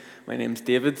My name's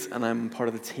David, and I'm part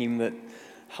of the team that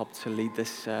helped to lead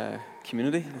this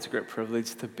community. It's a great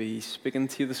privilege to be speaking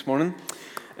to you this morning.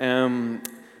 We're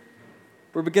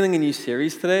beginning a new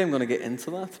series today. I'm going to get into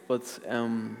that, but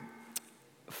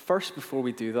first, before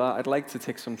we do that, I'd like to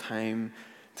take some time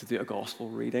to do a gospel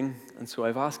reading. And so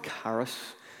I've asked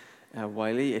Karis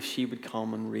Wiley if she would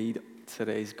come and read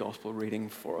today's gospel reading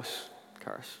for us.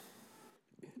 Karis.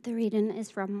 The reading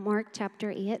is from Mark chapter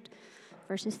 8,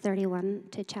 verses 31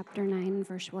 to chapter 9,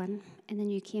 verse 1 in the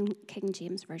New King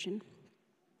James Version.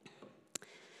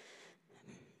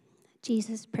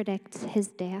 Jesus predicts his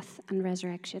death and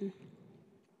resurrection.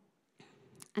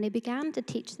 And he began to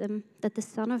teach them that the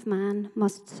Son of Man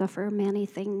must suffer many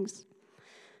things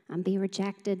and be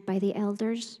rejected by the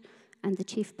elders and the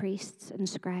chief priests and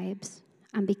scribes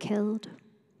and be killed,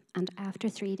 and after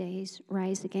 3 days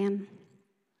rise again.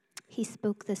 He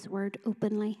spoke this word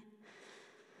openly.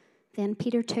 Then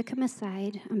Peter took him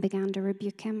aside and began to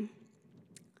rebuke him.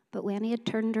 But when he had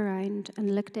turned around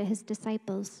and looked at his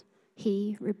disciples,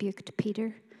 he rebuked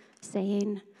Peter,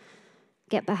 saying,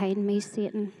 "Get behind me,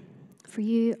 Satan, for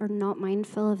you are not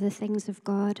mindful of the things of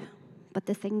God, but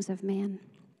the things of men."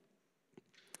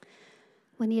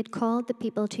 When he had called the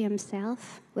people to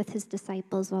himself, with his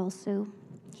disciples also,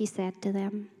 he said to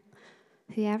them,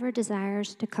 "Whoever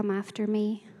desires to come after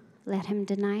me, let him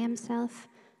deny himself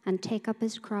and take up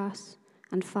his cross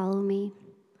and follow me.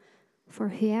 For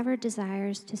whoever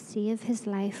desires to save his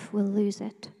life will lose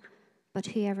it, but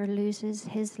whoever loses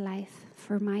his life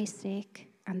for my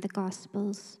sake and the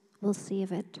gospel's will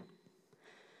save it.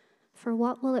 For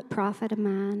what will it profit a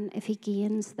man if he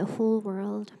gains the whole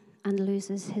world and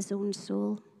loses his own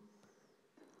soul?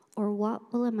 Or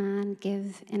what will a man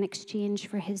give in exchange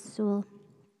for his soul?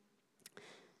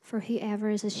 For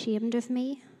whoever is ashamed of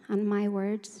me and my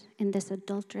words in this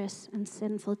adulterous and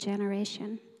sinful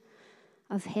generation,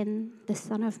 of him the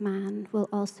Son of Man will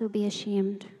also be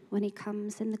ashamed when he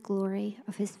comes in the glory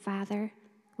of his Father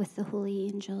with the holy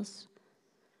angels."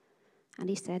 And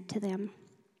he said to them,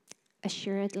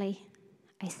 "Assuredly,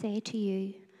 I say to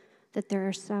you that there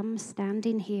are some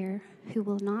standing here who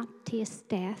will not taste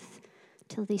death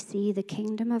till they see the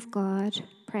kingdom of God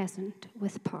present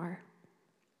with power."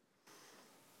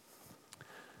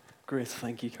 Great,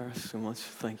 thank you, Karis, so much.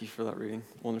 Thank you for that reading.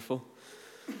 Wonderful.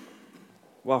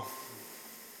 Wow.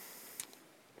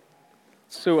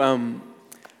 So,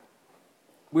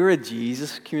 we're a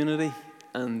Jesus community,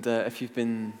 and if you've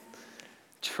been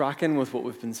tracking with what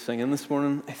we've been singing this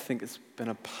morning, I think it's been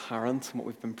apparent, and what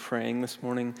we've been praying this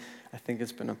morning, I think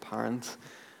it's been apparent,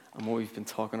 and what we've been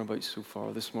talking about so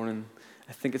far this morning,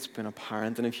 I think it's been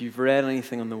apparent. And if you've read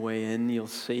anything on the way in, you'll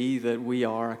see that we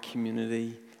are a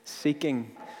community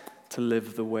seeking to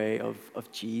live the way of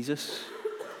Jesus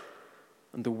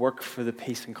and to work for the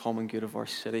peace and common good of our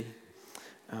city.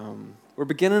 We're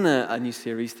beginning a new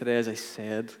series today, as I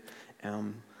said,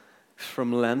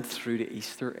 from Lent through to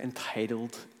Easter,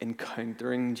 entitled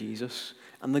Encountering Jesus.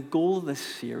 And the goal of this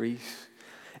series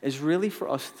is really for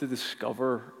us to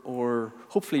discover, or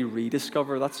hopefully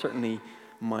rediscover, that's certainly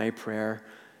my prayer,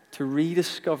 to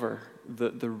rediscover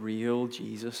the real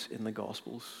Jesus in the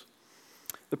Gospels.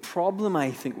 The problem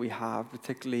I think we have,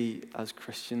 particularly as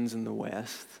Christians in the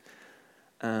West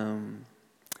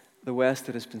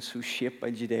that has been so shaped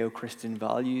by Judeo-Christian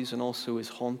values and also is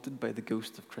haunted by the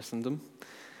ghost of Christendom,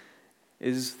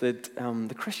 is that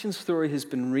the Christian story has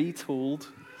been retold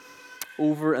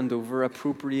over and over,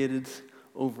 appropriated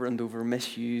over and over,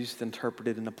 misused,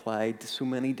 interpreted, and applied to so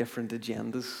many different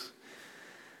agendas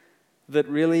that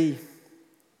really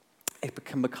it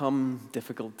can become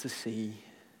difficult to see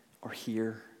or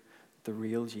hear the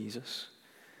real Jesus.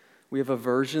 We have a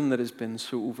version that has been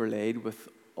so overlaid with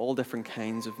all different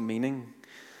kinds of meaning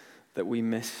that we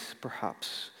miss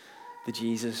perhaps the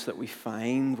Jesus that we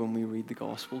find when we read the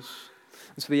Gospels.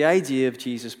 And so the idea of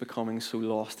Jesus becoming so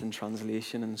lost in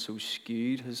translation and so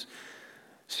skewed has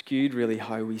skewed really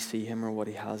how we see him or what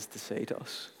he has to say to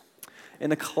us.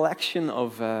 In a collection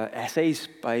of essays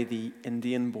by the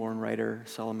Indian-born writer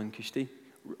Salman Rushdie,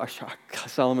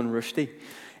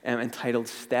 entitled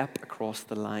 "Step Across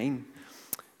the Line,"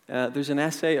 there's an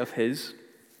essay of his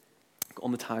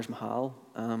on the Taj Mahal,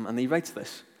 and he writes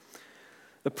this: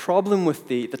 "The problem with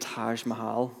the Taj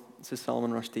Mahal," says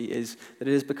Salman Rushdie, "is that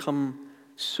it has become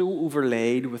so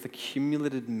overlaid with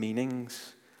accumulated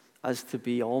meanings as to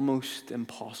be almost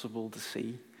impossible to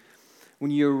see. When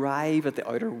you arrive at the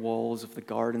outer walls of the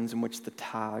gardens in which the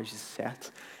Taj is set,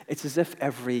 it's as if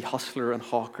every hustler and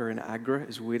hawker in Agra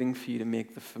is waiting for you to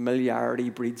make the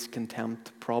familiarity breeds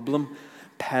contempt problem,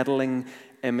 peddling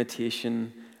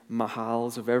imitation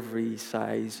mahals of every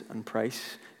size and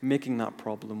price, making that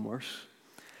problem worse.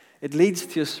 It leads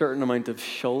to a certain amount of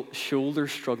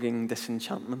shoulder-shrugging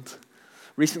disenchantment.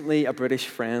 Recently, a British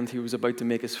friend who was about to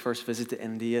make his first visit to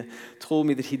India told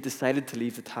me that he'd decided to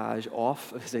leave the Taj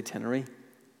off of his itinerary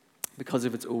because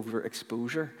of its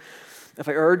overexposure. If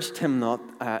I urged him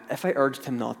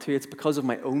not to, it's because of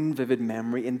my own vivid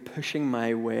memory in pushing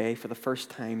my way for the first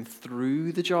time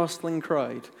through the jostling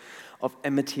crowd of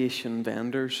imitation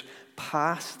vendors,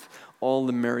 past all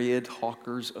the myriad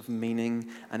hawkers of meaning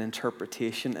and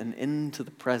interpretation, and into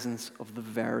the presence of the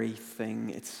very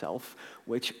thing itself,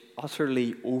 which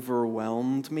utterly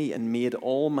overwhelmed me and made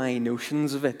all my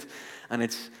notions of it and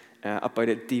its about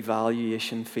its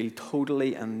devaluation feel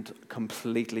totally and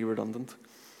completely redundant.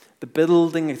 The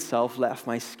building itself left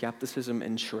my skepticism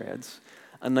in shreds,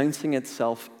 announcing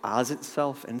itself as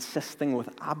itself, insisting with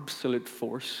absolute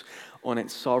force on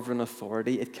its sovereign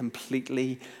authority. It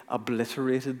completely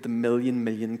obliterated the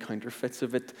million counterfeits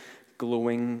of it,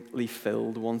 glowingly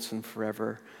filled once and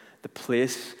forever the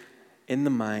place in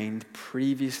the mind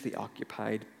previously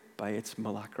occupied by its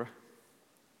malacra.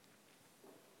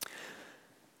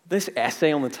 This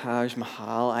essay on the Taj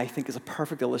Mahal, I think, is a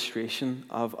perfect illustration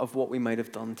of what we might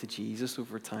have done to Jesus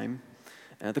over time.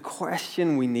 The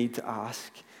question we need to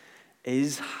ask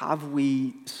is, have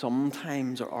we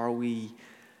sometimes, or are we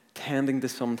tending to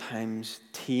sometimes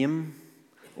tame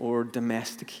or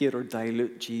domesticate or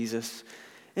dilute Jesus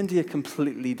into a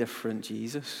completely different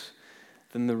Jesus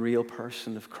than the real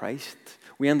person of Christ?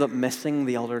 We end up missing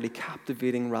the utterly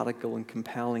captivating, radical, and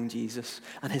compelling Jesus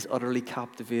and his utterly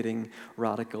captivating,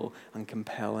 radical, and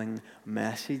compelling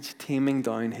message, taming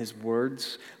down his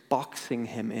words, boxing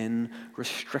him in,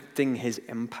 restricting his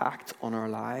impact on our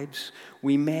lives.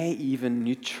 We may even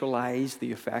neutralize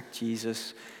the effect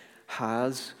Jesus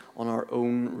has on our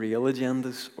own real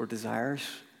agendas or desires.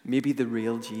 Maybe the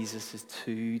real Jesus is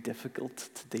too difficult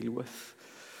to deal with,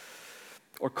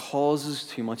 or causes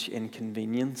too much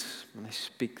inconvenience, and I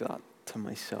speak that to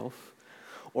myself.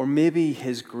 Or maybe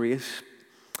his grace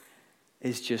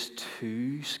is just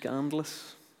too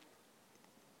scandalous.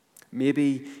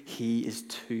 Maybe he is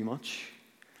too much.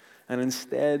 And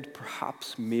instead,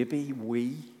 perhaps maybe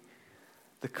we,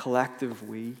 the collective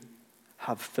we,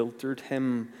 have filtered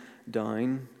him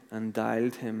down and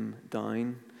dialed him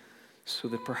down so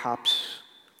that perhaps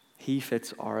he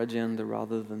fits our agenda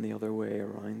rather than the other way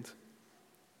around.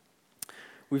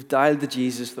 We've dialed the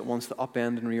Jesus that wants to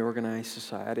upend and reorganize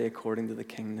society according to the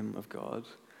kingdom of God.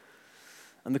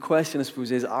 And the question, I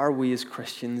suppose, is, are we as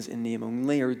Christians in name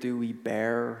only, or do we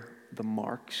bear the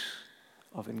marks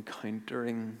of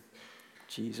encountering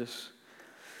Jesus?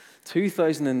 I'm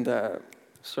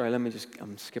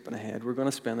skipping ahead. We're going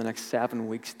to spend the next 7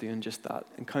 weeks doing just that,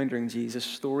 encountering Jesus,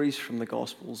 stories from the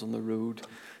Gospels on the road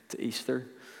to Easter.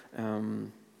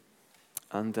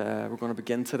 And we're going to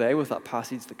begin today with that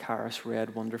passage that Karis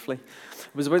read wonderfully. I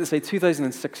was about to say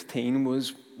 2016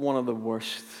 was one of the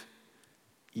worst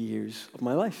years of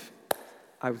my life,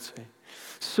 I would say.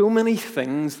 So many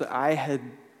things that I had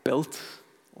built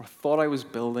or thought I was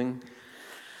building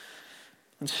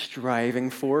and striving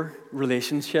for,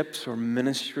 relationships or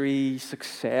ministry,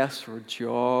 success or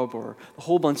job or a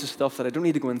whole bunch of stuff that I don't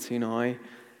need to go into now,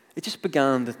 it just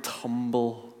began to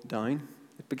tumble down.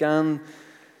 It began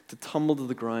to tumble to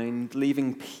the ground,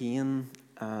 leaving pain,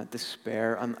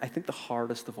 despair, and I think the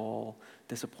hardest of all,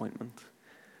 disappointment.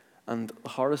 And the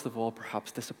hardest of all,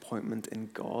 perhaps, disappointment in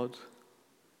God.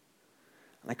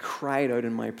 And I cried out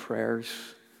in my prayers,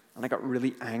 and I got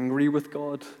really angry with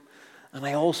God, and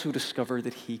I also discovered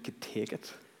that he could take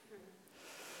it.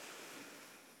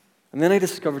 And then I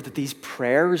discovered that these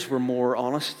prayers were more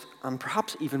honest and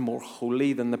perhaps even more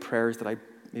holy than the prayers that I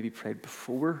maybe prayed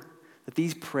before. That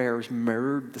these prayers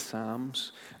mirrored the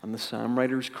Psalms and the Psalm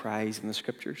writers' cries in the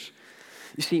Scriptures.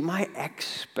 You see, my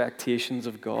expectations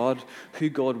of God, who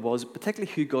God was,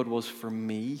 particularly who God was for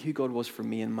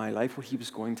me in my life, what he was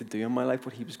going to do in my life,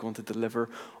 what he was going to deliver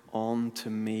on to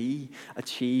me,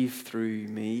 achieve through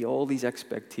me, all these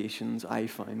expectations I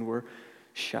found were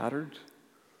shattered.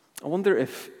 I wonder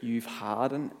if you've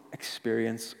had an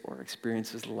experience or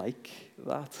experiences like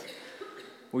that,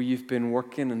 where you've been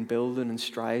working and building and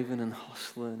striving and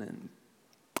hustling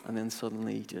and then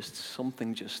suddenly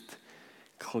something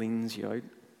cleans you out.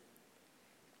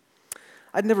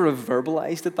 I'd never have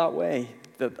verbalized it that way,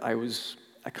 that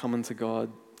I coming to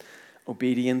God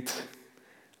obedient,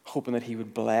 hoping that he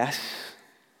would bless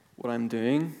what I'm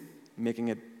doing, making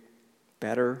it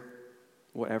better,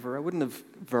 whatever. I wouldn't have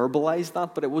verbalized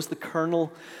that, but it was the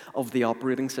kernel of the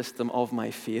operating system of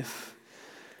my faith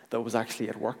that was actually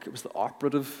at work. It was the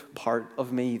operative part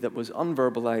of me that was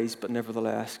unverbalized, but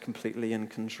nevertheless completely in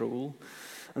control.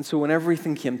 And so when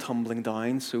everything came tumbling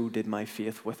down, so did my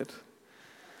faith with it.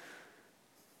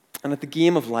 And at the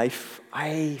game of life,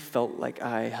 I felt like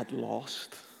I had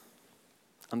lost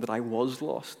and that I was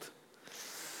lost.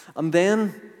 And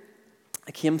then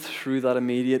I came through that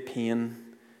immediate pain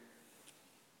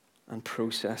and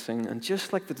processing, and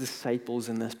just like the disciples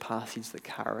in this passage that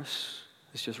Karis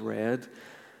has just read,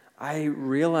 I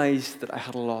realized that I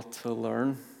had a lot to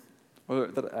learn, or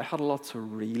that I had a lot to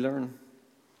relearn.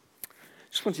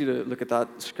 I just want you to look at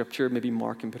that scripture. Maybe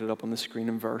Mark can put it up on the screen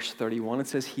in verse 31. It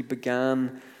says, he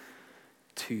began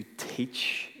to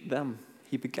teach them.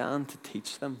 He began to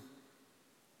teach them.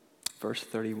 Verse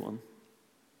 31.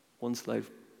 One slide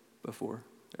before.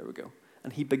 There we go.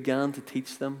 And he began to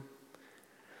teach them.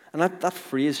 And that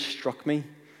phrase struck me.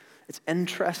 It's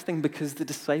interesting because the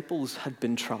disciples had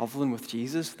been traveling with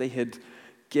Jesus. They had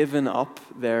given up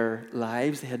their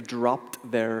lives. They had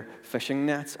dropped their fishing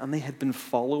nets, and they had been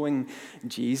following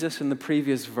Jesus. In the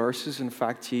previous verses, in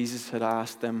fact, Jesus had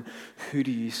asked them, who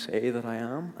do you say that I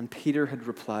am? And Peter had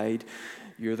replied,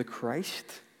 you're the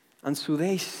Christ. And so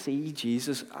they see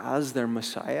Jesus as their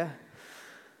Messiah.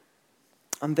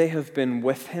 And they have been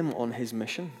with him on his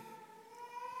mission.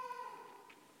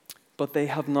 But they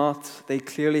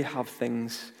clearly have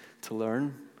things to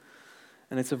learn.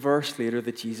 And it's a verse later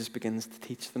that Jesus begins to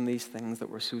teach them these things that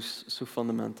were so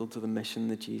fundamental to the mission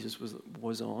that Jesus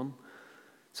was on.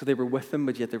 So they were with him,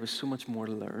 but yet there was so much more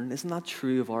to learn. Isn't that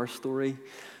true of our story?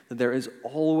 That there is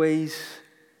always,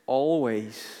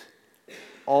 always,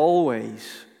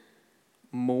 always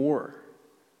more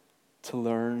to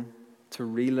learn, to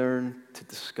relearn, to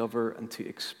discover, and to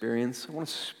experience. I want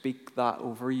to speak that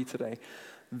over you today.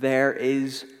 There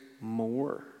is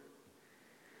more.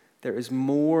 There is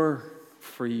more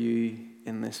for you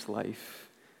in this life.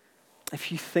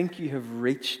 If you think you have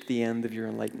reached the end of your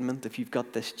enlightenment, if you've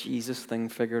got this Jesus thing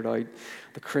figured out,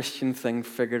 the Christian thing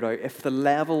figured out, if the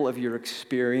level of your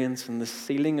experience and the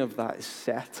ceiling of that is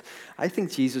set, I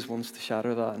think Jesus wants to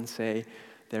shatter that and say,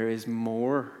 there is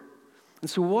more. And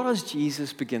so what does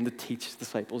Jesus begin to teach his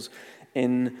disciples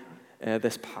in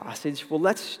this passage? Well,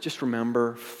 let's just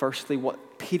remember, firstly,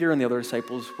 what Peter and the other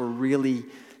disciples were really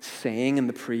saying in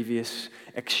the previous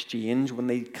exchange when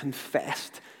they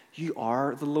confessed, you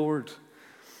are the Lord.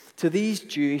 To these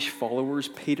Jewish followers,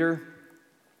 Peter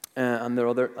and the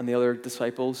other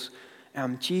disciples,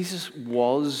 Jesus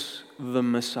was the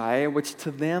Messiah, which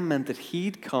to them meant that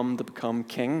he'd come to become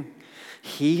king.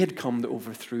 He had come to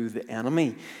overthrow the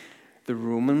enemy, the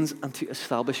Romans, and to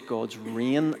establish God's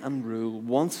reign and rule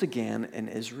once again in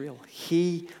Israel.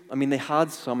 They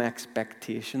had some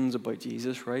expectations about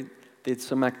Jesus, right? They had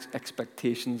some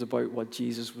expectations about what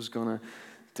Jesus was going to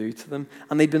do to them.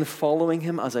 And they'd been following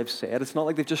him, as I've said. It's not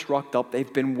like they've just rocked up.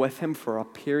 They've been with him for a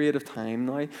period of time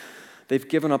now. They've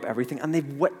given up everything. And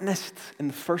they've witnessed in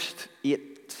the first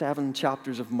 7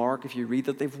 chapters of Mark, if you read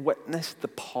that, they've witnessed the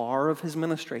power of his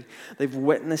ministry. They've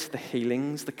witnessed the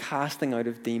healings, the casting out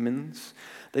of demons.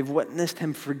 They've witnessed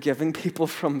him forgiving people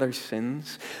from their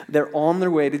sins. They're on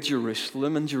their way to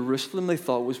Jerusalem, and Jerusalem they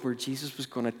thought was where Jesus was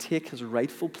going to take his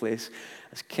rightful place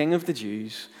as King of the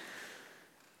Jews.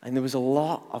 And there was a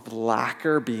lot of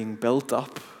lacquer being built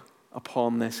up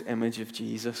upon this image of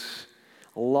Jesus.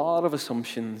 A lot of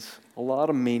assumptions, a lot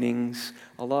of meanings,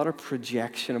 a lot of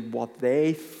projection of what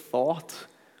they thought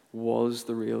was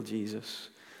the real Jesus.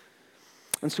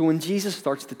 And so when Jesus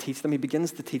starts to teach them, he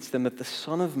begins to teach them that the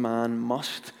Son of Man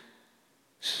must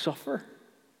suffer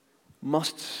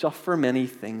many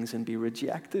things and be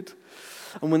rejected.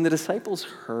 And when the disciples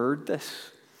heard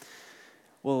this,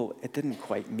 well, it didn't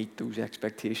quite meet those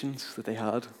expectations that they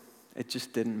had. It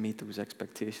just didn't meet those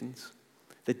expectations.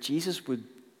 That Jesus would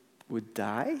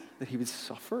die, that he would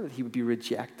suffer, that he would be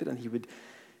rejected, and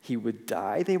he would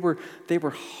die. They were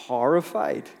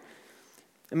horrified.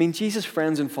 I mean, Jesus'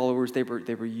 friends and followers, they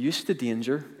were used to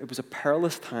danger. It was a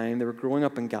perilous time. They were growing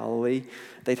up in Galilee.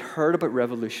 They'd heard about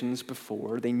revolutions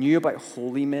before. They knew about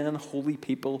holy men, holy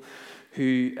people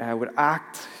who would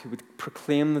act, who would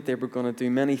proclaim that they were going to do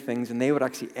many things, and they would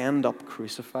actually end up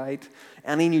crucified.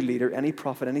 Any new leader, any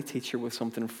prophet, any teacher with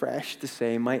something fresh to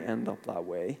say might end up that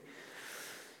way.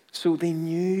 So they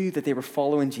knew that they were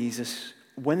following Jesus.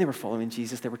 When they were following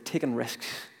Jesus, they were taking risks.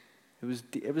 It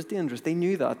was dangerous. They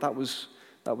knew that. That was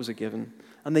a given.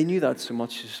 And they knew that so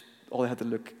much as all they had to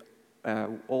look,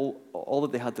 all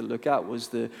that they had to look at was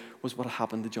what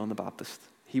happened to John the Baptist.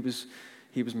 He was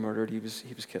murdered. He was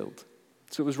killed.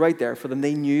 So it was right there for them.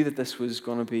 They knew that this was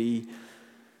going to be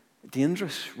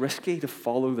dangerous, risky to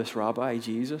follow this rabbi,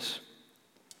 Jesus.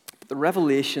 But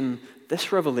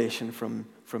this revelation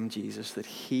from Jesus, that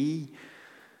he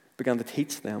began to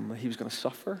teach them that he was going to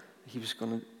suffer, He was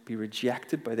going to be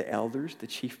rejected by the elders, the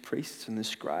chief priests, and the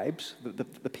scribes,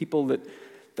 the people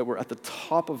that were at the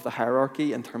top of the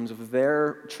hierarchy in terms of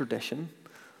their tradition,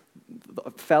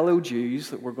 the fellow Jews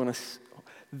that were going to,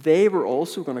 they were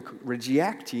also going to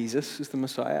reject Jesus as the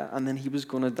Messiah, and then he was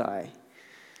going to die.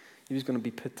 He was going to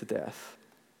be put to death.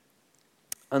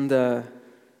 And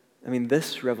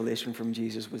this revelation from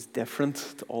Jesus was different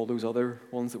to all those other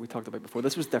ones that we talked about before.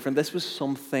 This was different. This was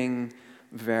something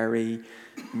very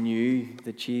new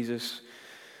that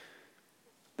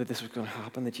this was going to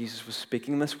happen, that Jesus was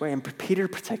speaking this way. And Peter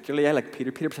particularly, I like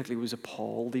Peter. Peter particularly was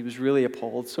appalled. He was really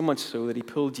appalled, so much so that he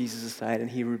pulled Jesus aside and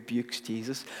he rebukes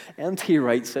Jesus. N.T.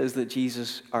 Wright says that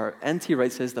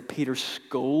Peter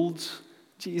scolds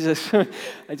Jesus.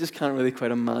 I just can't really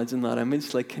quite imagine that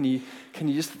image. Like, can you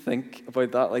just think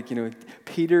about that? Like,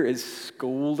 Peter is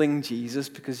scolding Jesus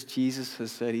because Jesus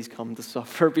has said he's come to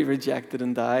suffer, be rejected,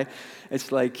 and die.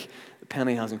 It's like the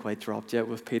penny hasn't quite dropped yet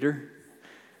with Peter.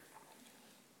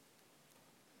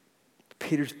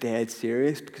 Peter's dead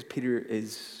serious because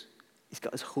he's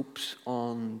got his hopes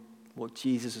on what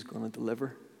Jesus is going to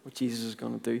deliver, what Jesus is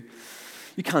going to do.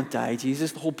 You can't die,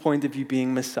 Jesus. The whole point of you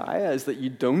being Messiah is that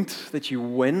that you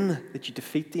win, that you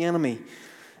defeat the enemy.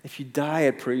 If you die,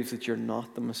 it proves that you're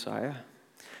not the Messiah.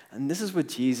 And this is what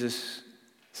Jesus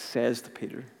says to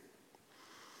Peter.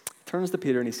 He turns to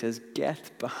Peter and he says,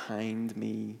 "Get behind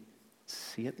me,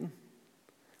 Satan."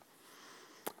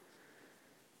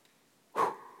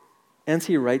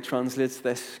 N.T. Wright translates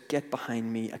this, "Get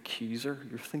behind me, accuser."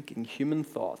 You're thinking human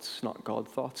thoughts, not God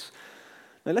thoughts.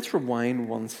 Now let's rewind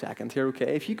 1 second here,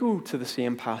 okay? If you go to the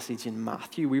same passage in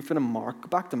Matthew, we've been in Mark, go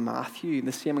back to Matthew, and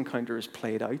the same encounter is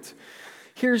played out.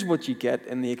 Here's what you get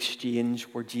in the exchange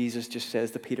where Jesus just says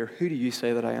to Peter, "Who do you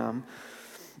say that I am?"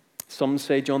 Some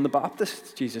say John the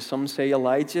Baptist, Jesus. Some say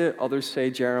Elijah. Others say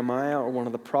Jeremiah or one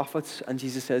of the prophets. And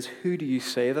Jesus says, "Who do you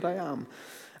say that I am?"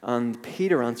 And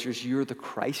Peter answers, "You're the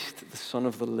Christ, the Son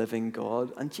of the living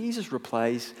God." And Jesus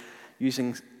replies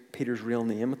using Peter's real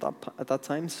name at that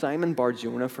time, "Simon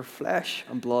Bar-Jonah, for flesh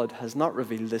and blood has not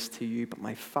revealed this to you, but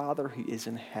my Father who is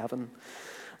in heaven.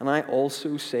 And I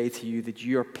also say to you that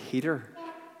you are Peter."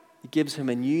 He gives him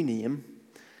a new name.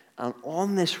 "And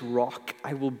on this rock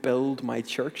I will build my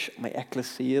church," my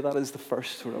ecclesia. That is the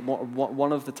first,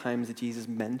 one of the times that Jesus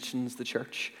mentions the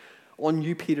church. "On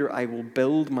you, Peter, I will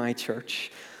build my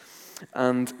church.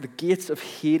 And the gates of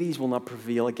Hades will not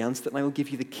prevail against it. And I will give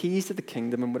you the keys to the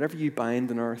kingdom. And whatever you bind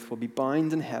on earth will be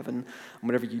bound in heaven. And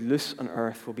whatever you loose on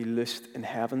earth will be loosed in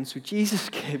heaven." So Jesus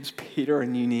gives Peter a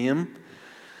new name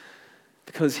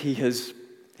because his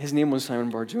name was Simon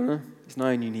Bar-Jonah. He's now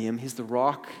a new name. He's the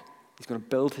rock. He's going to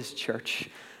build his church.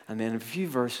 And then a few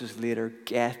verses later,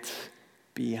 "Get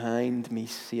behind me,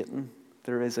 Satan."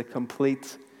 There is a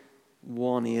complete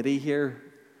 180 here,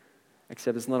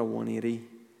 except it's not a 180.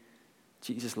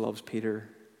 Jesus loves Peter,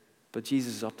 but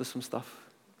Jesus is up to some stuff.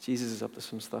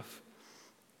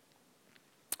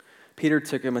 Peter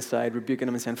took him aside, rebuking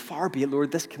him and saying, "Far be it,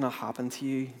 Lord, this cannot happen to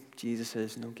you." Jesus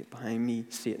says, "No, get behind me,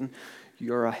 Satan.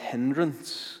 You're a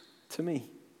hindrance to me.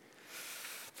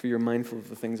 For you're mindful of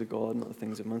the things of God, not the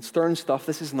things of man." Stern stuff.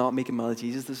 This is not Making Mad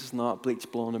Jesus. This is not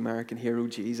bleach blonde American hero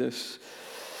Jesus.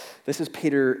 This is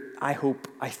Peter, I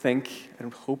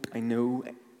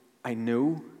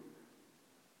know,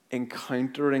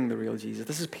 encountering the real Jesus.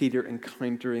 This is Peter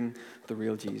encountering the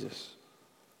real Jesus.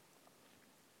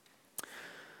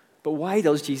 But why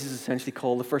does Jesus essentially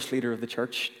call the first leader of the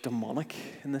church demonic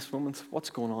in this moment? What's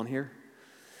going on here?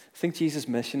 I think Jesus'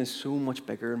 mission is so much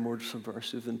bigger and more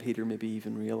subversive than Peter maybe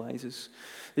even realizes.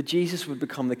 That Jesus would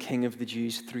become the king of the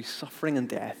Jews through suffering and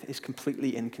death is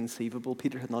completely inconceivable.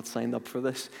 Peter had not signed up for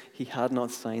this. He had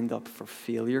not signed up for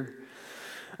failure.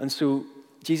 And so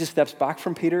Jesus steps back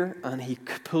from Peter and he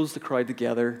pulls the crowd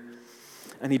together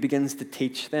and he begins to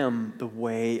teach them the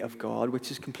way of God, which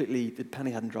is completely, the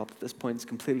penny hadn't dropped at this point, it's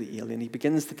completely alien. He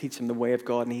begins to teach them the way of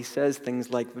God and he says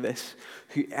things like this: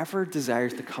 "Whoever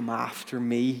desires to come after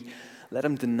me, let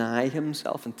him deny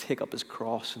himself and take up his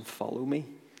cross and follow me."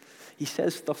 He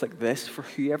says stuff like this: "For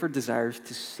whoever desires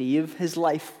to save his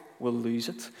life will lose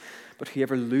it, but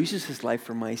whoever loses his life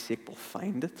for my sake will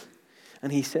find it."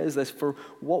 And he says this: "For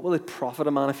what will it profit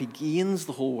a man if he gains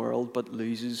the whole world but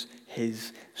loses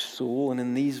his soul?" And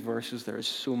in these verses there is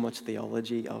so much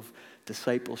theology of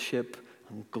discipleship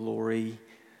and glory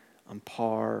and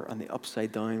power and the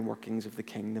upside down workings of the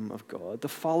kingdom of God. To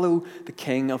follow the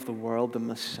King of the world, the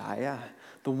Messiah,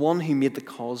 the one who made the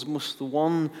cosmos, the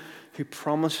one who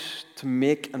promised to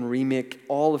make and remake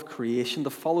all of creation, to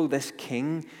follow this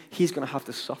King, he's going to have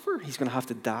to suffer. He's going to have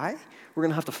to die. We're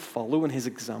going to have to follow in his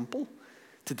example.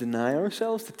 to deny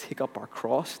ourselves, to take up our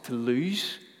cross, to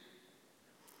lose.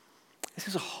 This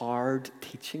is a hard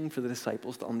teaching for the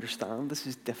disciples to understand. This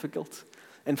is difficult.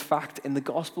 In fact, in the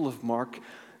Gospel of Mark,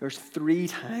 there's 3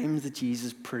 times that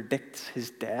Jesus predicts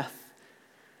his death,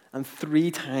 and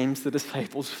 3 times the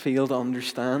disciples fail to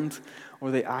understand,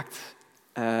 or they act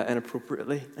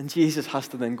inappropriately. And Jesus has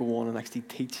to then go on and actually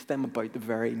teach them about the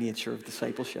very nature of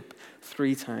discipleship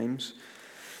 3 times.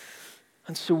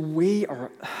 And so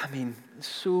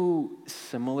so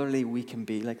similarly we can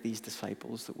be like these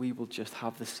disciples, that we will just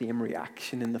have the same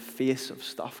reaction in the face of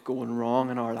stuff going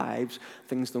wrong in our lives.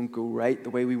 Things don't go right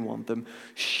the way we want them.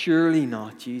 Surely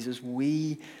not, Jesus.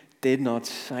 We did not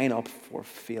sign up for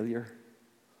failure.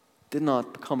 Did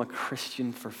not become a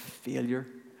Christian for failure.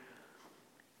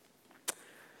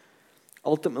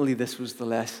 Ultimately, this was the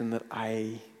lesson that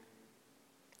I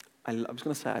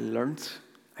learned.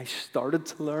 I started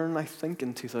to learn, I think,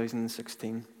 in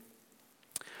 2016.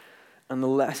 And the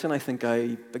lesson I think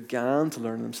I began to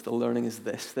learn, and I'm still learning, is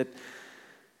this, that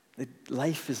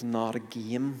life is not a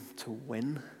game to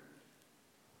win.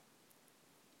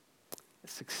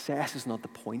 Success is not the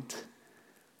point.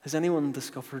 Has anyone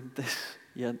discovered this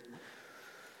yet?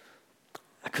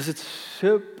 Because it's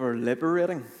super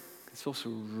liberating. It's also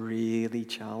really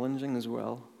challenging as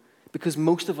well. Because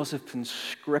most of us have been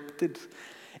scripted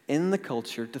in the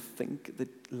culture to think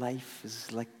that life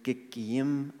is like a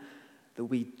game, that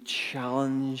we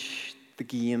challenge the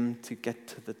game to get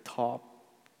to the top.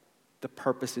 The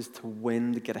purpose is to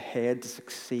win, to get ahead, to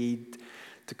succeed,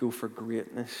 to go for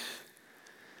greatness.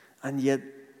 And yet,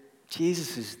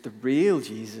 Jesus is the real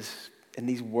Jesus in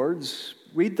these words.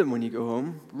 Read them when you go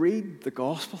home. Read the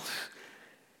Gospels.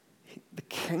 The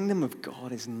kingdom of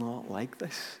God is not like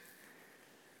this.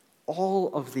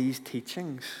 All of these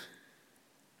teachings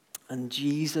and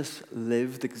Jesus'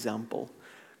 lived example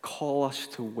call us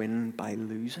to win by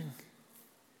losing,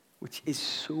 which is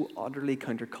so utterly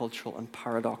countercultural and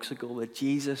paradoxical that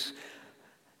Jesus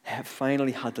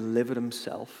finally had to live it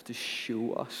himself to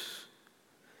show us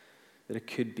that it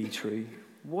could be true.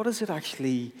 What does it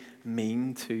actually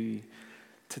mean to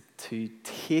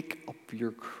take up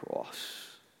your cross?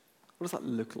 What does that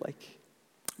look like?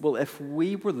 Well, if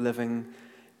we were living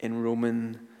in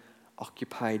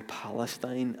Roman-occupied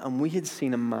Palestine and we had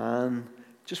seen a man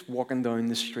just walking down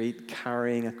the street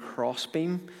carrying a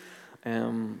crossbeam,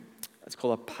 it's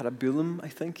called a patibulum, I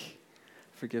think.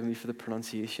 Forgive me for the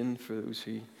pronunciation, for those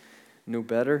who know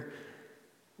better.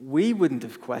 We wouldn't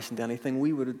have questioned anything.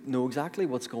 We would know exactly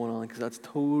what's going on because that's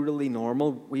totally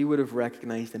normal. We would have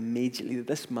recognized immediately that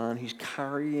this man who's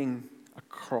carrying a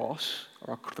cross,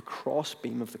 or the cross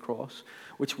beam of the cross,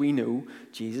 which we know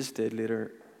Jesus did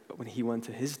later when he went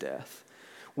to his death,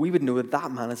 we would know that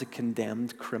that man is a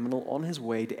condemned criminal on his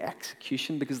way to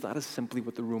execution, because that is simply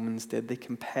what the Romans did. They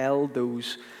compelled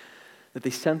those that they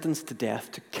sentenced to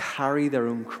death to carry their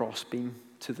own crossbeam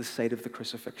to the site of the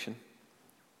crucifixion.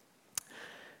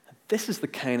 This is the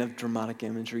kind of dramatic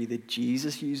imagery that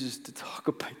Jesus uses to talk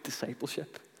about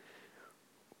discipleship.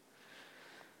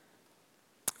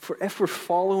 For if we're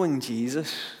following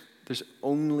Jesus, there's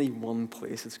only one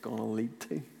place it's going to lead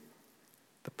to: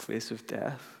 the place of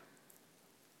death.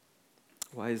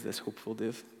 Why is this hopeful,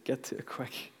 Dave? Get to it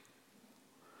quick.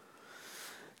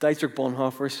 Dietrich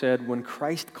Bonhoeffer said, when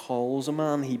Christ calls a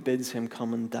man, he bids him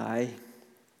come and die.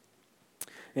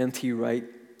 N.T. Wright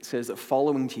says that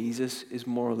following Jesus is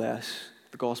more or less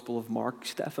the Gospel of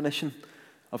Mark's definition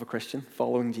of a Christian.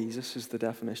 Following Jesus is the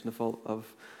definition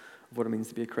of what it means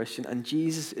to be a Christian. And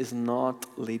Jesus is not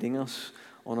leading us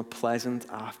on a pleasant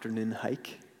afternoon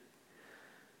hike,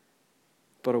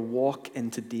 but a walk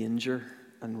into danger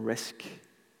and risk.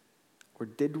 Or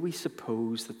did we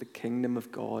suppose that the kingdom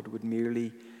of God would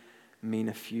merely mean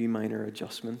a few minor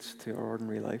adjustments to our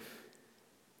ordinary life?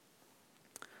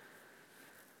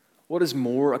 What is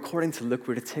more, according to Luke,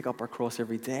 we're to take up our cross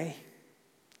every day.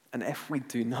 And if we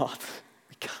do not,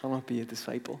 we cannot be a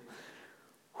disciple.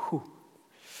 Whew.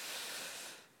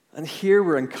 And here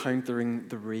we're encountering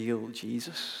the real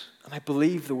Jesus. And I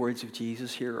believe the words of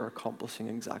Jesus here are accomplishing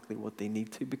exactly what they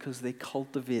need to, because they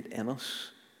cultivate in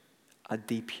us a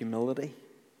deep humility.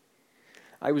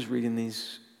 I was reading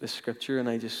this scripture and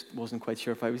I just wasn't quite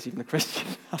sure if I was even a Christian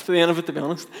after the end of it, to be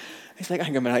honest. It's like, I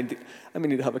may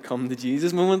need to have a come to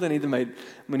Jesus moment. I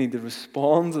need to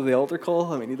respond to the altar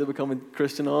call. I may need to become a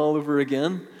Christian all over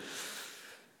again.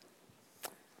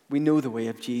 We know the way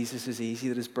of Jesus is easy,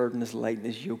 that his burden is light and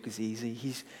his yoke is easy.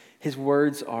 His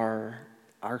words are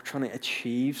trying to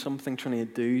achieve something, trying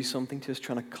to do something to us,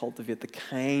 trying to cultivate the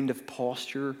kind of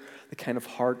posture, the kind of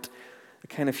heart, the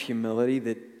kind of humility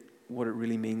that what it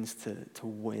really means to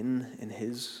win in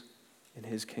his in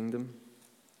his kingdom.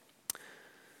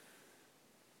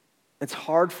 It's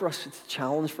hard for us, it's a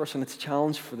challenge for us, and it's a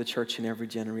challenge for the church in every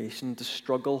generation to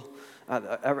struggle.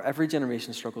 Every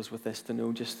generation struggles with this, to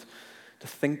know just to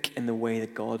think in the way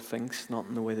that God thinks, not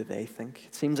in the way that they think.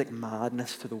 It seems like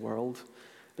madness to the world,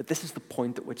 but this is the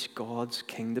point at which God's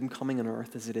kingdom coming on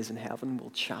earth as it is in heaven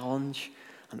will challenge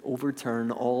and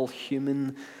overturn all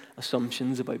human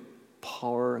assumptions about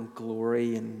power and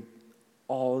glory and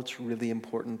all that's really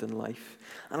important in life.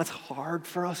 And it's hard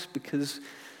for us because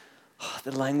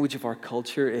the language of our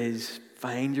culture is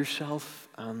find yourself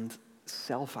and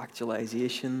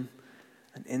self-actualization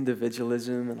and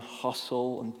individualism and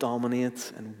hustle and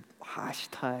dominate and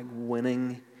hashtag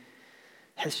winning.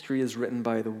 History is written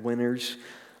by the winners.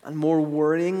 And more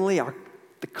worryingly,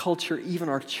 the culture, even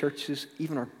our churches,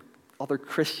 even our other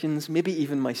Christians, maybe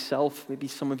even myself, maybe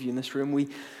some of you in this room, we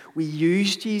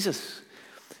use Jesus,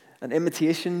 an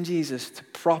imitation Jesus, to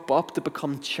prop up, to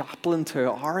become chaplain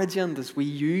to our agendas. We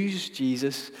use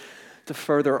Jesus to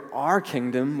further our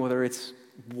kingdom, whether it's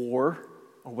war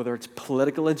or whether it's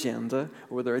political agenda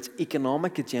or whether it's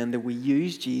economic agenda. We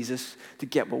use Jesus to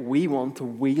get what we want, to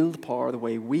wield power the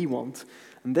way we want.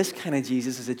 And this kind of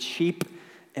Jesus is a cheap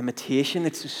imitation.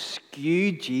 It's a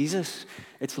skewed Jesus.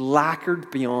 It's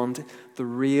lacquered beyond the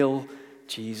real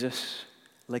Jesus,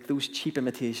 like those cheap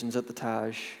imitations at the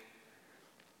Taj.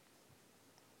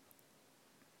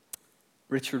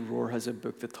 Richard Rohr has a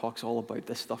book that talks all about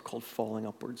this stuff called Falling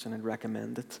Upwards, and I'd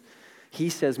recommend it. He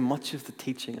says much of the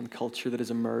teaching and culture that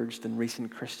has emerged in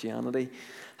recent Christianity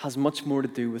has much more to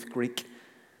do with Greek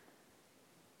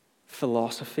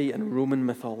philosophy and Roman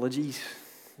mythologies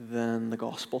than the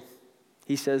gospel.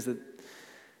 He says that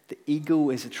the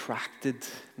ego is attracted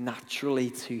naturally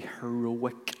to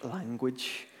heroic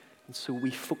language, and so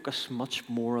we focus much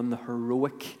more on the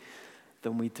heroic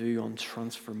than we do on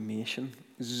transformation.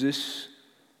 Zeus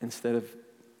instead of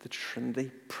the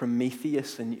Trinity,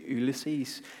 Prometheus and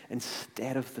Ulysses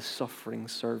instead of the suffering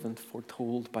servant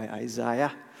foretold by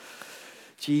Isaiah.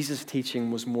 Jesus'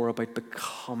 teaching was more about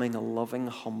becoming a loving,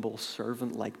 humble,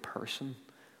 servant-like person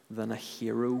than a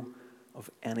hero of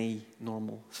any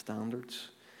normal standards.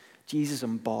 Jesus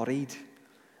embodied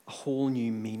a whole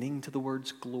new meaning to the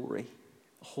words glory,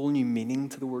 a whole new meaning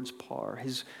to the words power.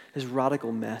 His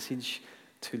radical message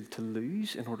to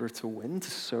lose in order to win,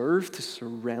 to serve, to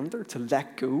surrender, to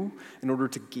let go in order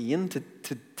to gain,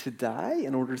 to die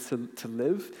in order to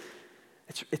live.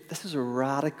 This is a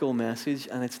radical message,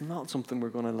 and it's not something we're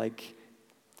going to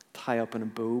tie up in a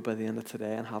bow by the end of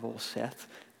today and have all set.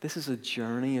 This is a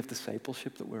journey of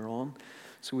discipleship that we're on,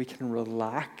 so we can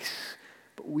relax,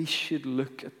 but we should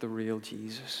look at the real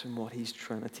Jesus and what he's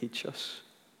trying to teach us.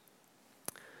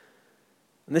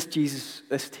 And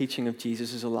this teaching of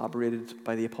Jesus is elaborated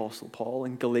by the Apostle Paul.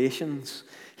 In Galatians,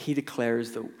 he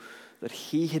declares that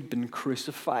he had been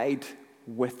crucified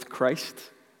with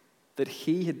Christ, and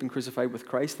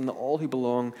that all who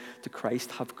belong to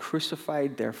Christ have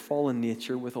crucified their fallen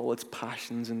nature with all its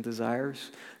passions and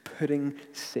desires, putting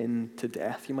sin to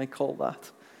death, you might call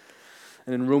that.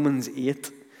 And in Romans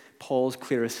 8, Paul's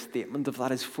clearest statement of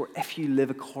that is, for if you live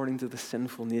according to the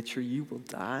sinful nature, you will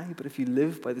die. But if you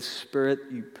live by the Spirit,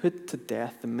 you put to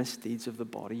death the misdeeds of the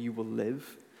body, you will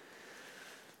live.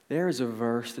 There is a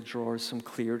verse that draws some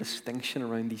clear distinction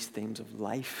around these themes of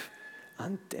life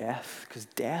and death, because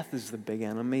death is the big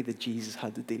enemy that Jesus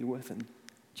had to deal with, and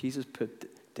Jesus put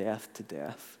death to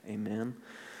death. Amen.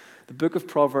 The book of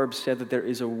Proverbs said that there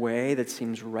is a way that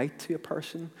seems right to a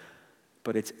person,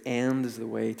 but its end is the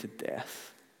way to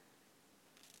death.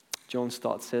 John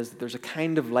Stott says that there's a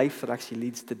kind of life that actually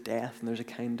leads to death, and there's a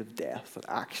kind of death that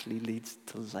actually leads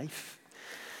to life.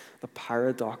 The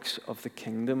paradox of the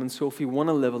kingdom. And so if we want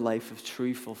to live a life of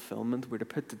true fulfillment, we're to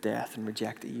put to death and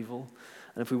reject evil.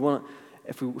 And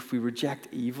if we reject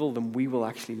evil, then we will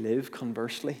actually live.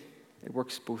 Conversely, it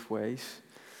works both ways.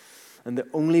 And the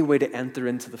only way to enter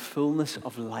into the fullness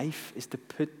of life is to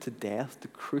put to death, to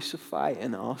crucify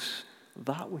in us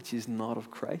that which is not of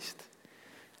Christ.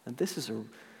 And this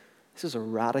is a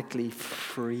radically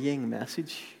freeing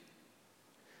message.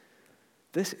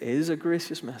 This is a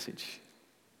gracious message.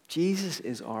 Jesus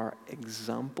is our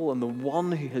example and the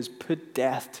one who has put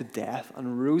death to death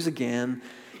and rose again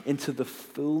into the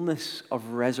fullness of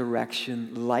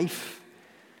resurrection life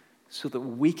so that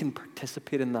we can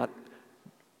participate in that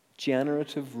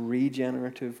generative,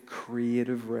 regenerative,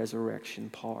 creative resurrection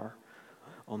power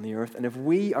on the earth. And if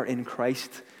we are in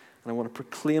Christ, and I want to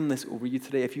proclaim this over you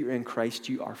today, if you're in Christ,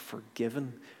 you are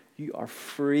forgiven. You are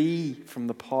free from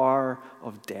the power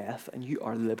of death, and you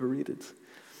are liberated.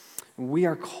 We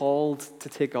are called to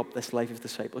take up this life of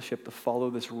discipleship, to follow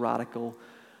this radical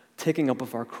taking up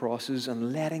of our crosses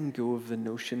and letting go of the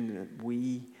notion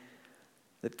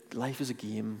that life is a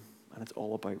game and it's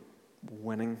all about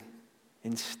winning.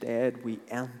 Instead, we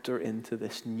enter into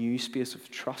this new space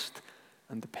of trust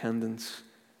and dependence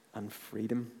and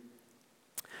freedom.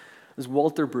 As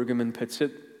Walter Brueggemann puts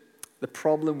it, the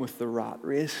problem with the rat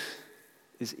race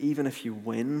is even if you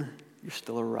win, you're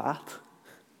still a rat.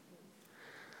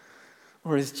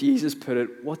 Or as Jesus put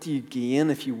it, what do you gain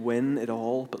if you win it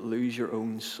all but lose your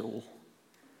own soul?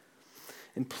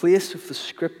 In place of the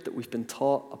script that we've been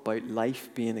taught about life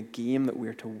being a game that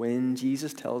we're to win,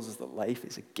 Jesus tells us that life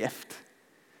is a gift.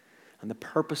 And the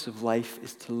purpose of life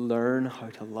is to learn how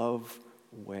to love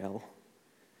well.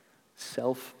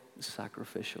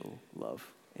 Self-sacrificial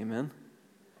love. Amen?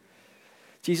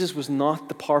 Jesus was not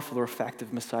the powerful or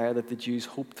effective Messiah that the Jews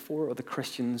hoped for, or the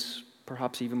Christians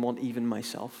perhaps even want, even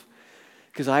myself.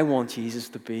 Because I want Jesus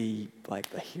to be like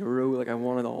the hero. Like I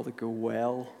want it all to go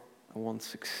well. I want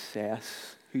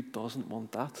success. Who doesn't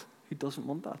want that? Who doesn't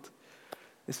want that?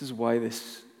 This is why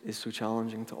this is so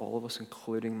challenging to all of us,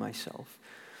 including myself.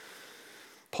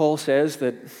 Paul says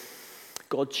that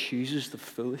God chooses the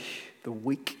foolish, the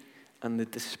weak, and the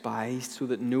despised so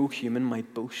that no human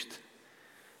might boast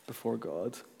before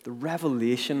God. The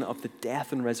revelation of the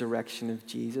death and resurrection of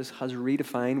Jesus has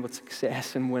redefined what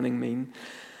success and winning mean.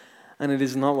 And it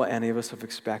is not what any of us have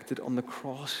expected. On the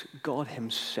cross, God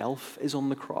himself is on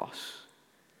the cross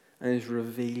and is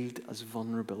revealed as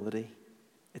vulnerability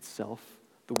itself.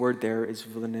 The word there is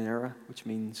vulnera, which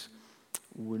means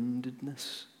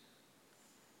woundedness.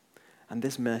 And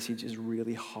this message is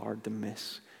really hard to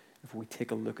miss if we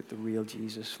take a look at the real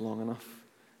Jesus long enough.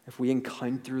 If we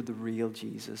encounter the real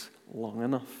Jesus long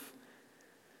enough.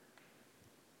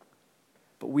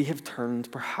 But we have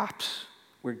turned, perhaps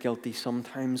we're guilty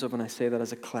sometimes of, and I say that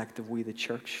as a collective, we the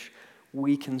church,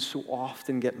 we can so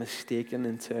often get mistaken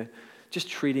into just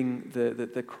treating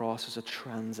the cross as a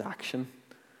transaction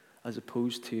as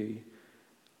opposed to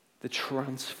the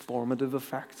transformative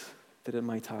effect that it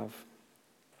might have.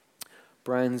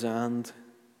 Brian Zand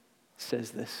says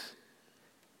this,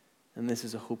 and this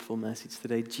is a hopeful message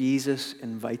today. Jesus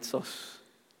invites us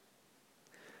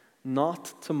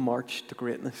not to march to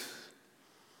greatness,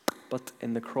 but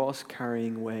in the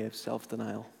cross-carrying way of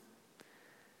self-denial.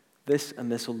 This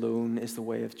and this alone is the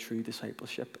way of true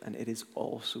discipleship, and it is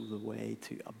also the way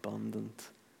to abundant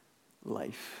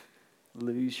life.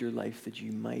 Lose your life that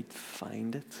you might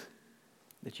find it.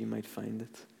 That you might find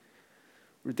it.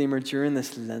 Redeemer, during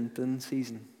this Lenten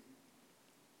season,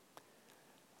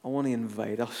 I want to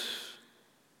invite us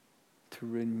to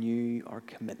renew our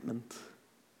commitment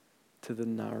to the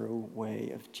narrow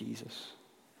way of Jesus.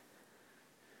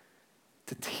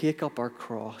 To take up our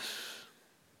cross,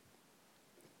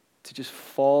 to just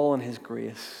fall in his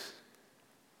grace,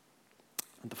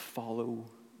 and to follow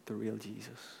the real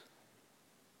Jesus.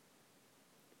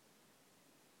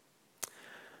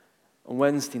 On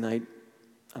Wednesday night,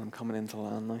 and I'm coming into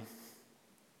land now,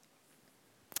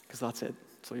 because that's it,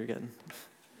 that's all you're getting.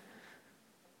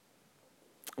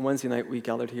 On Wednesday night, we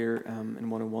gathered here in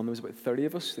 101. There was about 30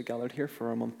 of us that gathered here for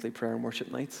our monthly prayer and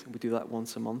worship night. We do that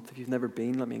once a month. If you've never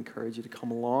been, let me encourage you to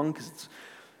come along because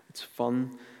it's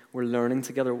fun. We're learning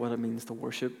together what it means to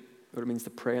worship, what it means to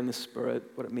pray in the Spirit,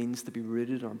 what it means to be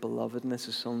rooted in our belovedness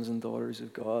as sons and daughters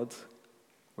of God.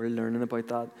 We're learning about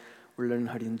that. We're learning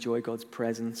how to enjoy God's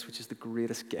presence, which is the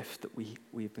greatest gift that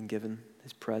we've been given,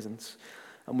 his presence.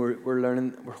 And we're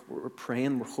learning, we're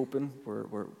praying, we're hoping,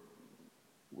 we're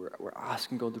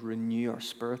asking God to renew our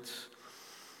spirits,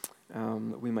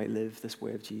 that we might live this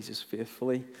way of Jesus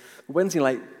faithfully. Wednesday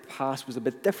night past was a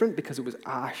bit different because it was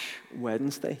Ash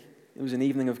Wednesday. It was an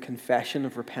evening of confession,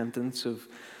 of repentance, of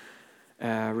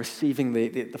receiving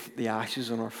the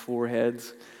ashes on our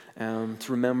foreheads, to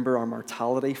remember our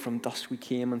mortality. From dust we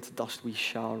came and to dust we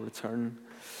shall return.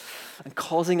 And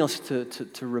causing us to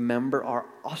remember our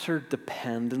utter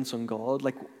dependence on God,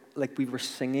 like we were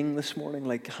singing this morning,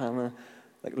 like Hannah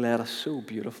led us so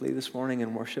beautifully this morning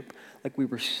in worship. Like we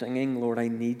were singing, Lord, I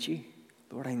need you.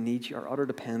 Lord, I need you. Our utter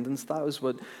dependence. That's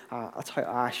how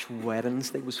Ash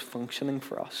Wednesday was functioning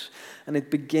for us. And it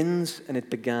began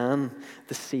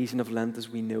the season of Lent as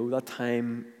we know. That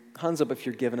time, hands up if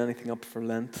you're giving anything up for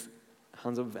Lent.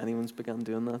 Hands up if anyone's begun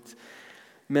doing that.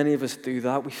 Many of us do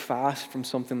that. We fast from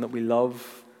something that we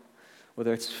love,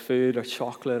 whether it's food or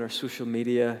chocolate or social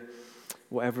media,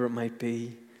 whatever it might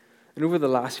be. And over the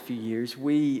last few years,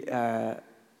 we,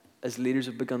 as leaders,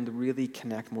 have begun to really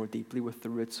connect more deeply with the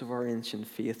roots of our ancient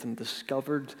faith and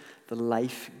discovered the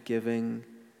life-giving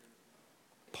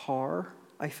power,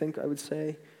 I think I would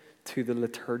say, to the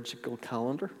liturgical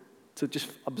calendar, to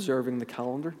just observing the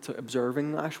calendar, to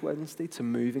observing Ash Wednesday, to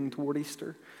moving toward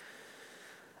Easter.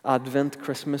 Advent,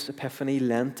 Christmas, Epiphany,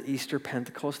 Lent, Easter,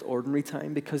 Pentecost, ordinary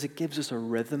time, because it gives us a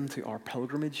rhythm to our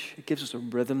pilgrimage. It gives us a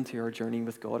rhythm to our journey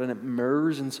with God, and it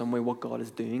mirrors in some way what God is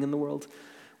doing in the world.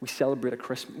 We celebrate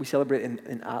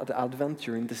in Advent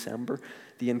during December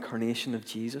the incarnation of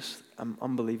Jesus.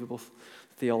 Unbelievable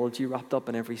theology wrapped up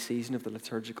in every season of the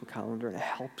liturgical calendar, and it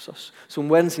helps us. So on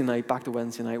Wednesday night, back to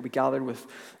Wednesday night, we gathered with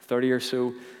 30 or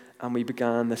so, and we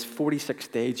began this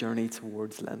 46-day journey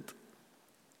towards Lent.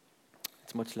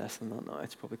 It's much less than that now.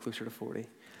 It's probably closer to 40.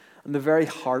 And the very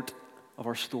heart of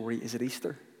our story is at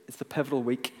Easter. It's the pivotal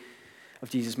week of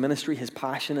Jesus' ministry, his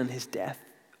passion and his death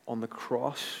on the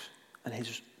cross, and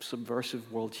his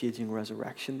subversive, world-changing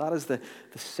resurrection. That is the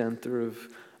center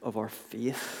of our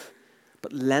faith.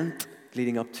 But Lent,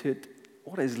 leading up to it,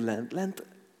 what is Lent? Lent,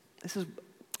 this is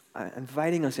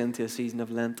inviting us into a season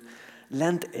of Lent.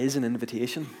 Lent is an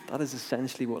invitation. That is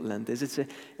essentially what Lent is.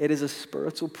 It is a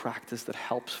spiritual practice that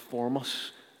helps form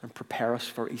us and prepare us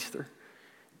for Easter.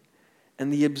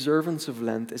 And the observance of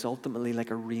Lent is ultimately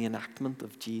like a reenactment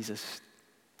of Jesus'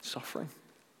 suffering.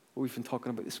 What we've been talking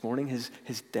about this morning,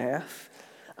 his death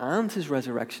and his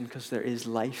resurrection, because there is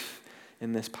life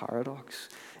in this paradox.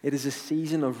 It is a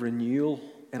season of renewal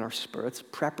in our spirits,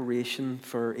 preparation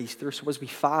for Easter. So as we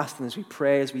fast and as we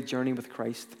pray, as we journey with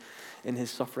Christ in his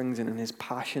sufferings and in his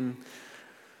passion,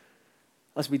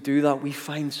 as we do that, we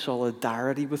find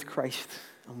solidarity with Christ,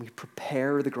 and we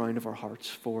prepare the ground of our hearts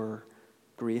for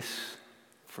grace,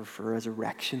 for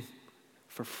resurrection,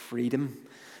 for freedom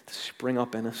to spring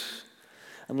up in us.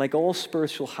 And like all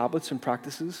spiritual habits and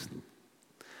practices,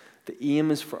 the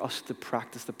aim is for us to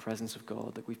practice the presence of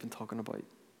God that we've been talking about.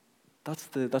 That's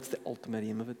the ultimate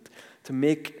aim of it, to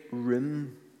make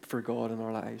room for God in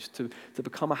our lives, to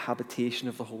become a habitation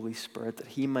of the Holy Spirit, that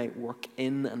he might work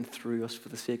in and through us for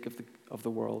the sake of the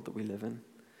world that we live in.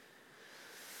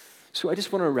 So I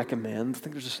just want to recommend, I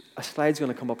think there's a slide's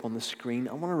going to come up on the screen.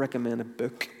 I want to recommend a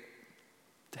book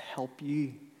to help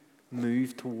you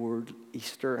move toward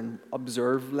Easter and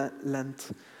observe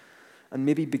Lent, and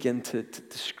maybe begin to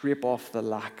scrape off the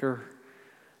lacquer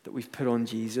that we've put on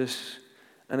Jesus.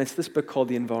 And it's this book called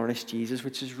The Unvarnished Jesus,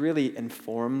 which has really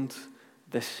informed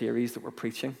this series that we're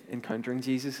preaching, Encountering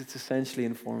Jesus. It's essentially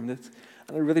informed it.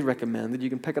 And I really recommend it. You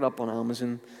can pick it up on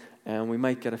Amazon, and we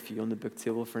might get a few on the book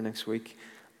table for next week.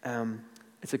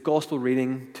 It's a gospel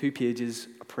reading, 2 pages,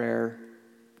 a prayer,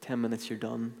 10 minutes, you're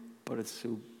done. But it's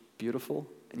so beautiful,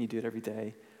 and you do it every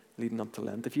day leading up to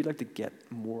Lent. If you'd like to get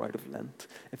more out of Lent,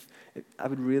 I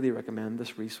would really recommend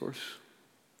this resource.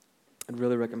 I'd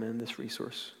really recommend this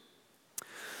resource.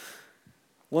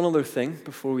 One other thing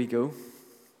before we go.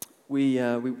 We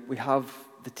have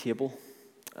the table,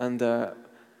 and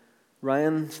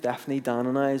Ryan, Stephanie, Dan,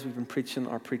 and I, as we've been preaching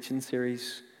our preaching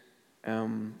series,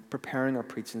 preparing our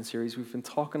preaching series, we've been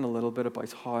talking a little bit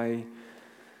about how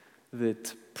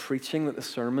that the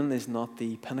sermon is not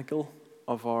the pinnacle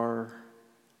of our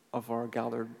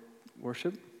gathered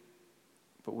worship,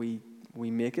 but we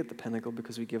make it the pinnacle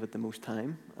because we give it the most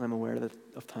time, and I'm aware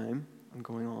of time and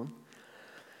going on.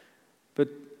 But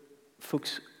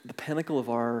folks, the pinnacle of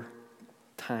our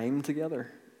time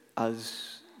together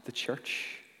as the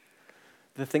church,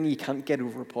 the thing you can't get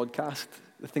over a podcast,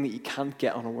 the thing that you can't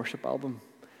get on a worship album,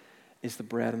 is the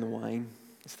bread and the wine.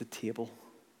 It's the table.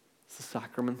 It's the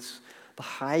sacraments. The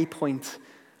high point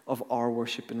of our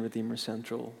worship in Redeemer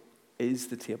Central is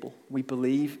the table. We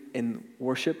believe in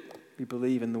worship. We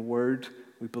believe in the word.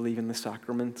 We believe in the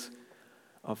sacrament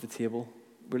of the table.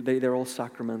 They're all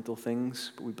sacramental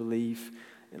things, but we believe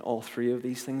in all three of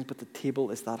these things, but the table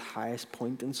is that highest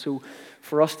point. And so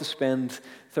for us to spend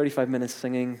 35 minutes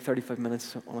singing, 35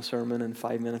 minutes on a sermon, and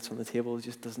 5 minutes on the table, it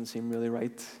just doesn't seem really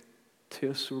right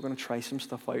to us. So we're going to try some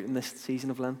stuff out in this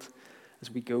season of Lent. As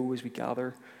we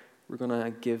gather, we're going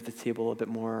to give the table a bit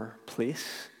more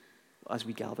place as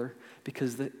we gather,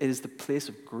 because it is the place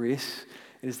of grace.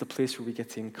 It is the place where we get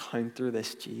to encounter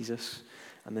this Jesus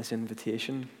and this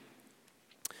invitation.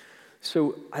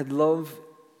 So I'd love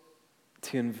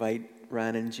to invite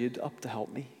Ryan and Jude up to help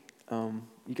me.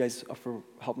 You guys up for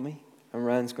helping me? And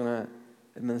Ryan's going to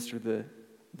administer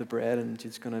the bread, and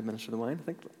Jude's going to administer the wine, I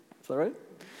think. Is that right?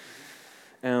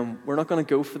 We're not going to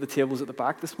go for the tables at the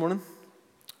back this morning.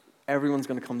 Everyone's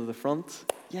going to come to the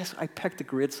front. Yes, I picked a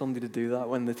great Sunday to do that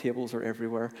when the tables are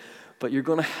everywhere. But you're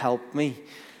going to help me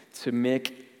to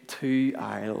make 2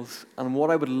 aisles. And what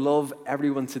I would love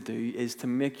everyone to do is to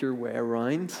make your way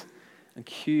around and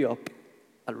queue up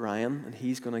at Ryan, and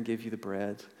he's going to give you the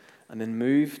bread. And then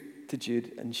move to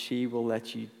Jude, and she will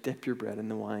let you dip your bread in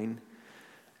the wine.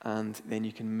 and then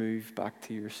you can move back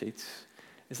to your seats.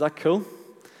 Is that cool?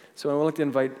 So I would like to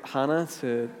invite Hannah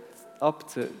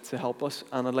up to help us,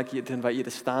 and I'd like to invite you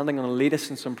to stand. I'm going to lead us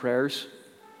in some prayers.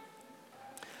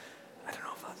 I don't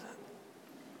know if that's it.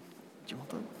 Do you want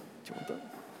that? Do you want that?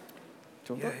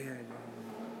 Do you want that? Yeah.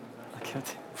 I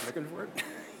can't. I'm looking for it.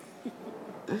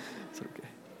 It's okay.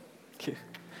 Okay.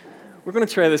 We're going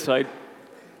to try this out.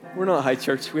 We're not a high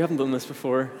church. We haven't done this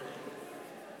before.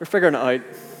 We're figuring it out,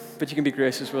 but you can be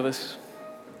gracious with us.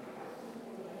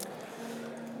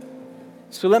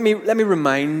 So let me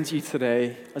remind you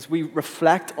today, as we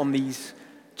reflect on these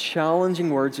challenging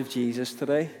words of Jesus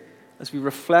today, as we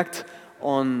reflect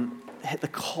on the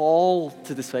call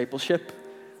to discipleship,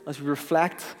 as we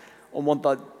reflect on what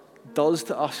that does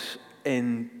to us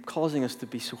in causing us to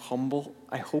be so humble,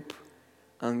 I hope,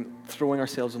 and throwing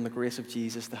ourselves on the grace of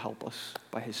Jesus to help us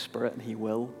by his Spirit, and he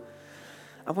will.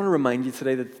 I want to remind you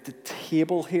today that the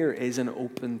table here is an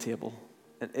open table.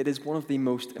 It is one of the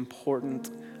most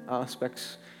important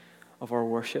aspects of our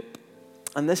worship.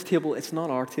 And this table, it's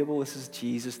not our table, this is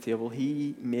Jesus' table.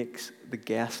 He makes the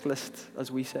guest list,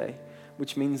 as we say,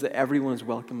 which means that everyone is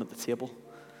welcome at the table.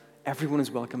 Everyone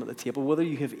is welcome at the table, whether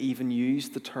you have even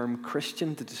used the term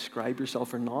Christian to describe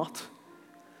yourself or not.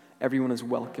 Everyone is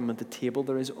welcome at the table.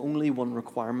 There is only one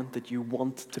requirement: that you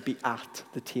want to be at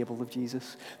the table of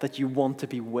Jesus, that you want to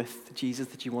be with Jesus,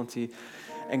 that you want to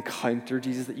encounter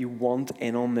Jesus, that you want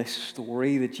in on this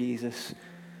story that Jesus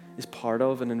is part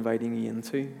of and inviting you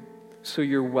into. So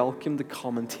you're welcome to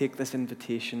come and take this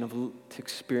invitation to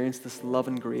experience this love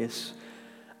and grace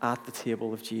at the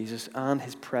table of Jesus and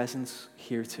his presence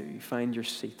here too. Find your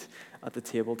seat at the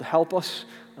table. To help us,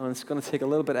 and it's going to take a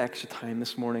little bit extra time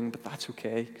this morning, but that's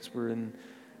okay, because we're in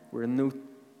no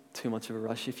too much of a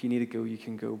rush. If you need to go, you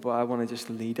can go. But I want to just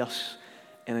lead us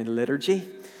in a liturgy,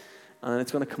 and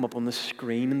it's going to come up on the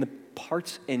screen. And the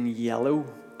parts in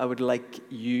yellow, I would like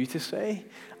you to say,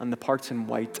 and the parts in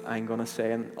white, I'm going to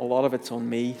say. And a lot of it's on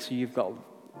me, so you've got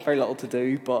very little to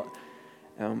do, but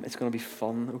it's going to be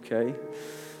fun, okay?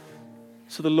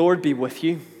 So the Lord be with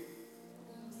you.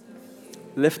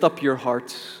 Lift up your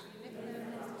hearts.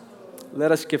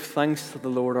 Let us give thanks to the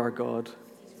Lord our God.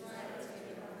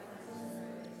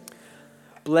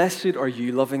 Blessed are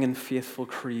you, loving and faithful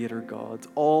Creator God.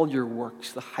 All your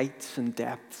works, the heights and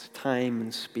depths, time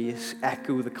and space,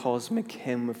 echo the cosmic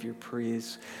hymn of your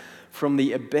praise. From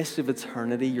the abyss of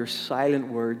eternity, your silent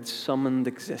words summoned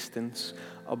existence.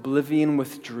 Oblivion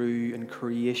withdrew and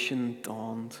creation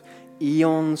dawned.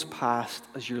 Eons passed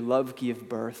as your love gave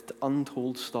birth to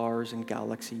untold stars and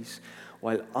galaxies,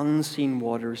 while unseen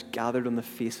waters gathered on the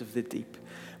face of the deep.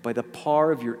 By the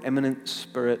power of your immanent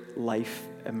Spirit, life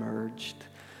emerged.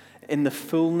 In the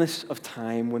fullness of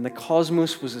time, when the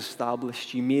cosmos was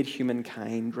established, you made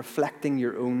humankind, reflecting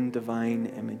your own divine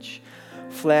image.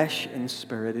 Flesh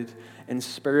inspirited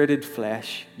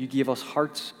flesh, you gave us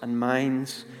hearts and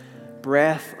minds,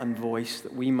 breath and voice,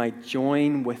 that we might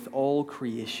join with all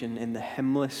creation in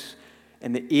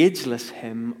the ageless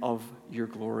hymn of your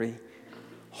glory.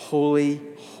 Holy,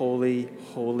 holy,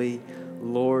 holy,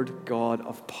 Lord God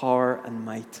of power and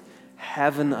might,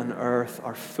 heaven and earth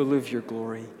are full of your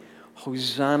glory.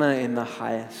 Hosanna in the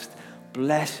highest.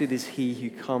 Blessed is he who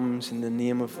comes in the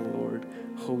name of the Lord.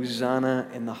 Hosanna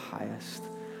in the highest.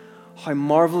 How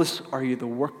marvelous are you, the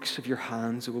works of your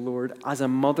hands, O Lord. As a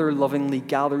mother lovingly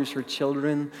gathers her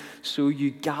children, so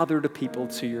you gather the people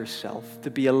to yourself,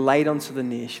 to be a light unto the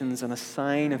nations and a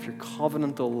sign of your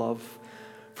covenantal love.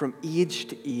 From age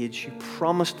to age, you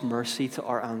promised mercy to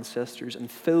our ancestors and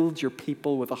filled your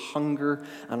people with a hunger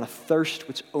and a thirst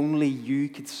which only you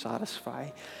could satisfy.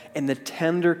 In the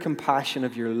tender compassion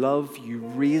of your love, you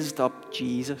raised up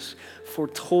Jesus,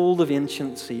 foretold of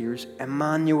ancient seers,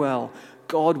 Emmanuel,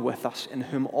 God with us, in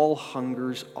whom all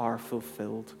hungers are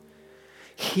fulfilled.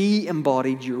 He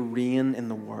embodied your reign in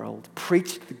the world,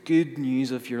 preached the good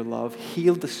news of your love,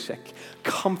 healed the sick,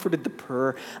 comforted the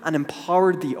poor, and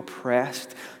empowered the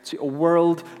oppressed. To a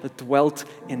world that dwelt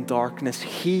in darkness,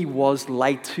 he was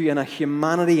light. To a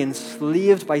humanity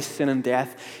enslaved by sin and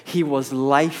death, he was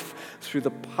life. Through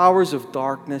the powers of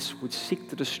darkness would seek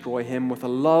to destroy him. With a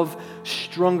love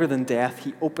stronger than death,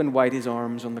 he opened wide his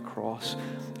arms on the cross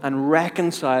and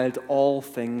reconciled all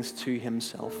things to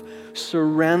himself,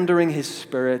 surrendering his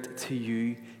Spirit to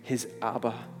you, his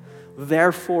Abba.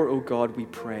 Therefore, O God, we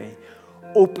pray,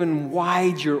 open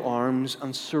wide your arms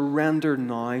and surrender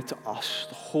now to us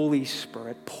the Holy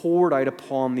Spirit poured out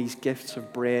upon these gifts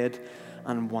of bread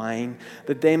and wine,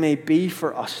 that they may be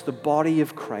for us the body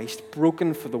of Christ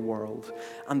broken for the world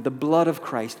and the blood of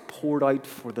Christ poured out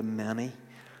for the many.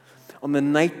 On the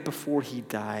night before he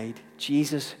died,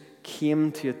 Jesus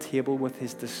came to a table with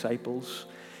his disciples.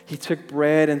 He took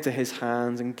bread into his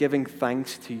hands, and giving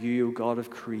thanks to you, O God of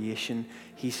creation,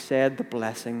 he said the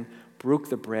blessing, broke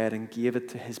the bread, and gave it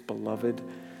to his beloved,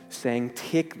 saying,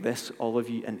 "Take this, all of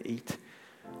you, and eat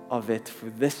of it, for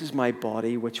this is my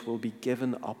body, which will be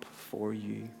given up for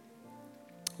you."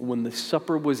 When the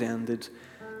supper was ended,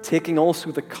 taking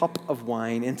also the cup of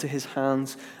wine into his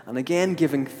hands, and again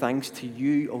giving thanks to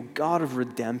you, O God of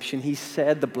redemption, he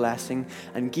said the blessing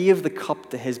and gave the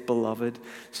cup to his beloved,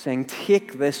 saying,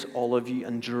 "Take this, all of you,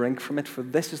 and drink from it, for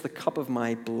this is the cup of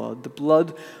my blood, the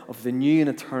blood of the new and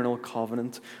eternal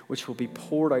covenant, which will be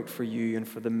poured out for you and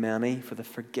for the many for the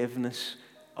forgiveness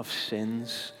of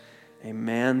sins.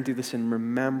 Amen. Do this in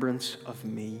remembrance of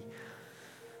me."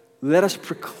 Let us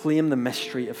proclaim the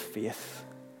mystery of faith.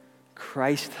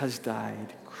 Christ has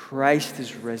died. Christ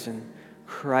is risen.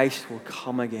 Christ will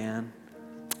come again.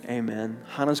 Amen.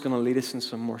 Hannah's going to lead us in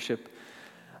some worship.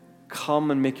 Come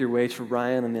and make your way to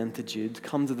Ryan and then to Jude.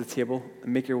 Come to the table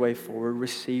and make your way forward.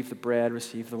 Receive the bread,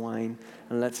 receive the wine,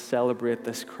 and let's celebrate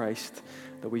this Christ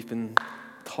that we've been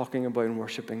talking about and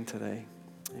worshiping today.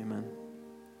 Amen.